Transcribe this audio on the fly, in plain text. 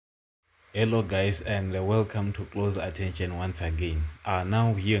Hello guys, and welcome to Close Attention once again.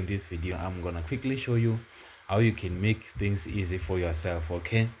 Now here in this video I'm gonna quickly show you how you can make things easy for yourself.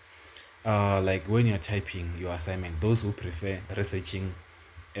 Okay, like when you're typing your assignment, those who prefer researching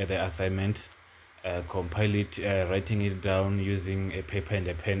the assignment, compile it, writing it down using a paper and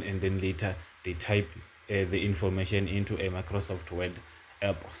a pen, and then later they type the information into a Microsoft Word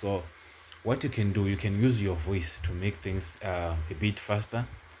app. So what you can do, you can use your voice to make things a bit faster,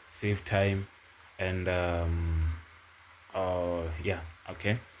 save time, and yeah.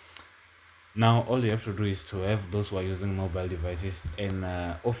 Okay, now all you have to do is to have those who are using mobile devices an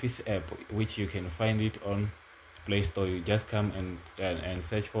Office app, which you can find it on Play Store. You just come and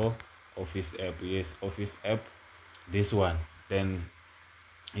search for Office app. Yes, Office app, this one. Then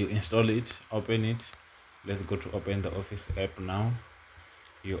you install it, open it. Let's go to open the Office app now.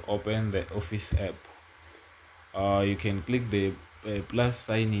 You open the Office app. You can click the plus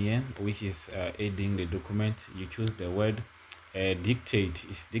sign here, which is adding the document. You choose the word dictate.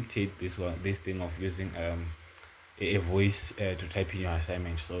 Is dictate this thing of using a voice to type in your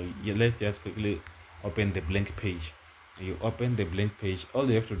assignment. So yeah, let's just quickly open the blank page. You open the blank page. All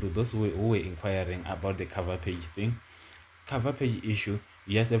you have to do, those who were inquiring about the cover page thing, cover page issue,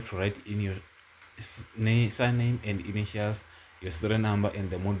 you just have to write in your surname and initials, your student number, and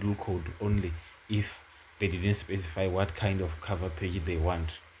the module code only, if they didn't specify what kind of cover page they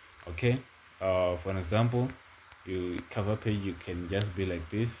want. Okay, for example, you cover page, you can just be like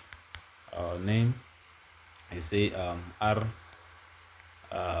this. Name, I say R,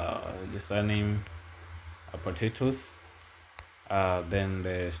 the surname, potatoes, then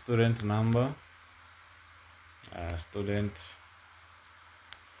the student number, student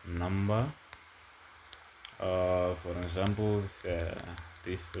number, for example,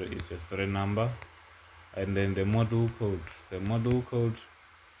 this is a student number, and then the module code.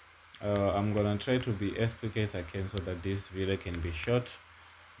 I'm gonna try to be as quick as I can so that this video can be short.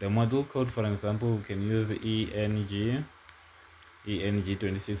 The module code, for example, we can use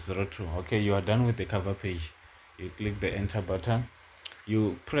ENG2602. Okay, you are done with the cover page. You click the enter button.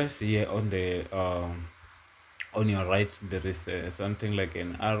 You press here on the on your right, there is something like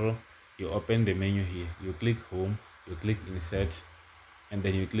an arrow. You open the menu here. You click home. You click insert, and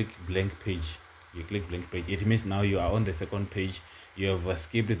then you click blank page. You click blank page. It means now you are on the second page. You have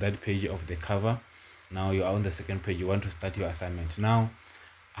skipped that page of the cover. Now you are on the second page. You want to start your assignment. Now,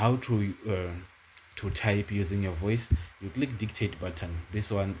 how to type using your voice? You click dictate button,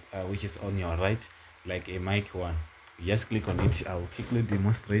 this one, which is on your right, like a mic one. You just click on it. I'll quickly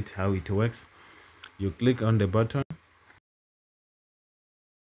demonstrate how it works. You click on the button.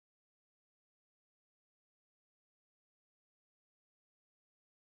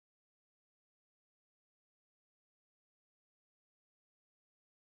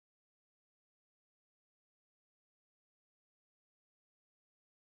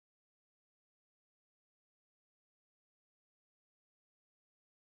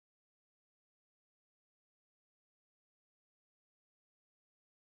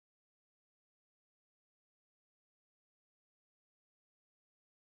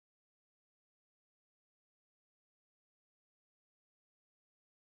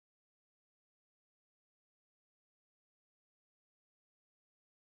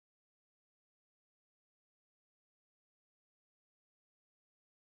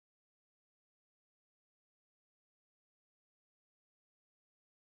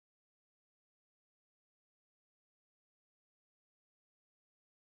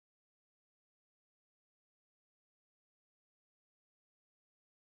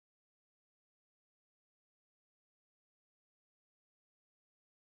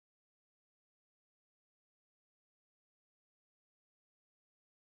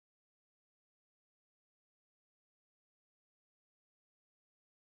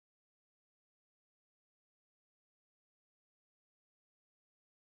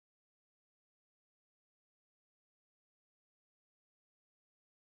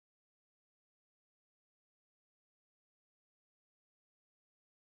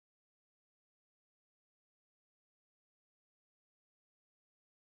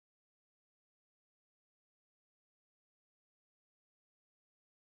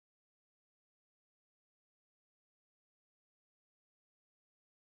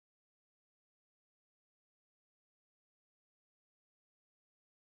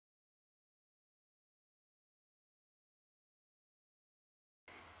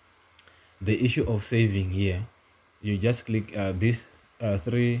 The issue of saving here, you just click these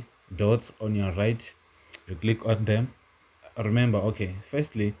three dots on your right. You click on them. Remember, okay,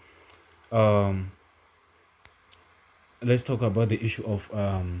 firstly, um let's talk about the issue of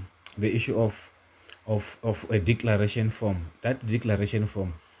the issue of a declaration form. That declaration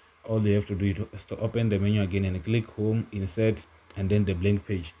form, all you have to do is to open the menu again and click home, insert, and then the blank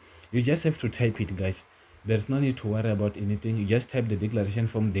page. You just have to type it, guys. There's no need to worry about anything. You just type the declaration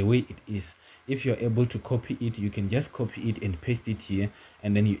form the way it is. If you're able to copy it, you can just copy it and paste it here,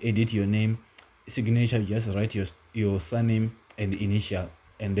 and then you edit your name, signature. You just write your surname and initial,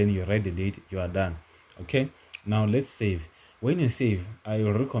 and then you write the date. You are done. Okay, now let's save. When you save, I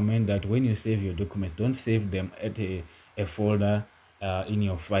will recommend that when you save your documents, don't save them at a folder in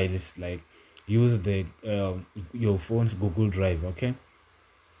your files. Like, use the your phone's Google Drive. Okay,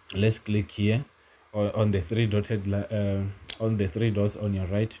 let's click here on the three dotted on the three dots on your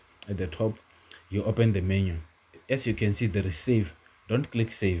right at the top. You open the menu. As you can see, there is save. Don't click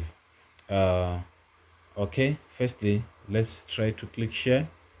save. Okay, firstly, let's try to click share.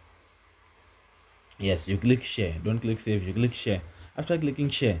 Yes, you click share. Don't click save, you click share. After clicking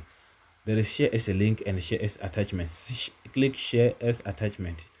share, there is share as a link and share as attachment. Click share as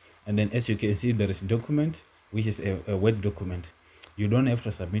attachment, and then as you can see, there is document, which is a Word document. You don't have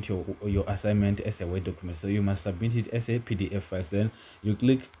to submit your assignment as a Word document, so you must submit it as a PDF first. Then you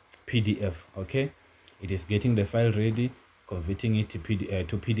click PDF. Okay, it is getting the file ready, converting it to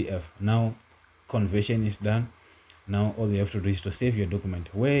PDF. Now conversion is done. Now all you have to do is to save your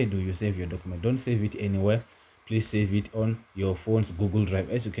document. Where do you save your document? Don't save it anywhere. Please save it on your phone's Google Drive.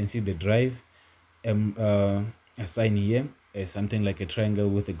 As you can see, the drive assign here is something like a triangle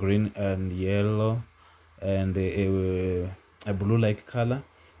with a green and yellow and a blue like color.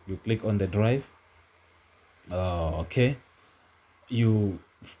 You click on the drive. Okay, you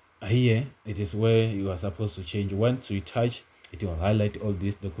here it is where you are supposed to change. Once you touch, it will highlight all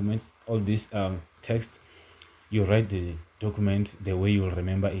these documents, all this text. You write the document the way you will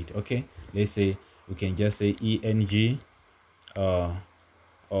remember it. Okay, let's say we can just say ENG or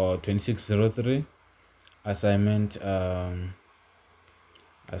 2603 assignment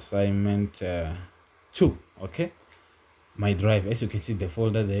 2. Okay, my drive. As you can see, the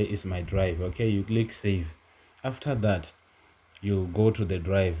folder there is my drive. Okay, you click save. After that, you go to the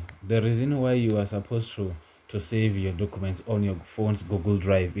drive. The reason why you are supposed to save your documents on your phone's Google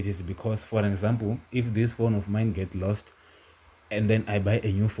Drive, it is because, for example, if this phone of mine get lost and then I buy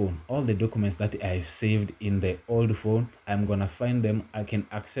a new phone, all the documents that I've saved in the old phone, I'm gonna find them. I can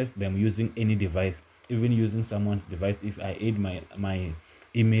access them using any device, even using someone's device. If I add my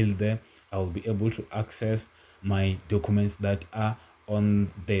email there, I will be able to access my documents that are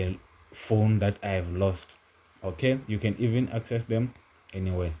on the phone that I have lost. Okay, you can even access them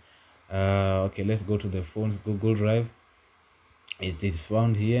anyway. Okay, let's go to the phone's Google Drive. It is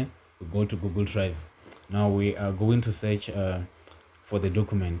found here. We go to Google Drive. Now we are going to search for the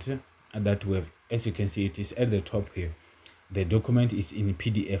document that we have. As you can see, it is at the top here. The document is in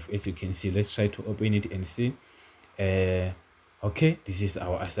PDF. As you can see, let's try to open it and see. Okay, this is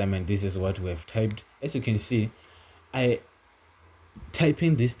our assignment. This is what we have typed. As you can see,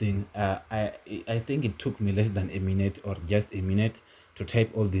 typing this thing, I think it took me less than a minute or just a minute to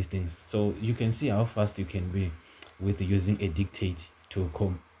type all these things. So you can see how fast you can be with using a dictate to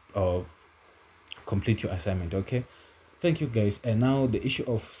complete your assignment. Okay, thank you guys. And now the issue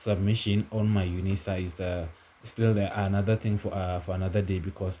of submission on my UNISA is still another thing for another day,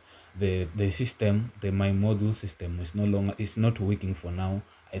 because the system, my module system is not working for now.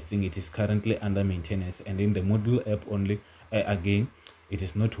 I think it is currently under maintenance, and in the module app only, again, it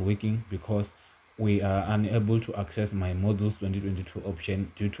is not working because we are unable to access my modules 2022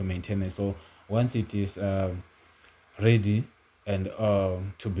 option due to maintenance. So once it is ready and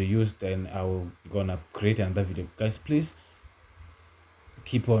to be used, then I'm gonna create another video. Guys, please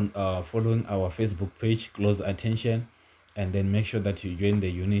keep on following our Facebook page, Close Attention, and then make sure that you join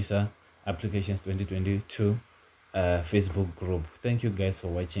the UNISA Applications 2022 Facebook group. Thank you guys for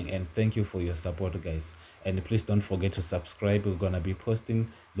watching, and thank you for your support, guys. And please don't forget to subscribe. We're gonna be posting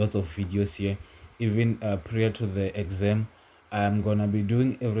lots of videos here. Even prior to the exam, I'm gonna be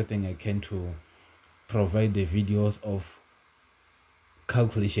doing everything I can to provide the videos of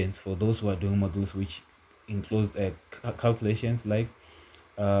calculations for those who are doing modules which includes calculations like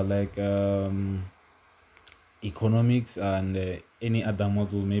economics and any other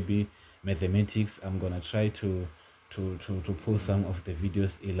module, maybe mathematics. I'm gonna try to post some of the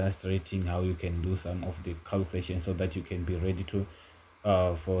videos illustrating how you can do some of the calculations so that you can be ready to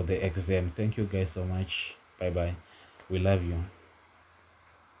for the exam. Thank you guys so much. Bye bye. We love you.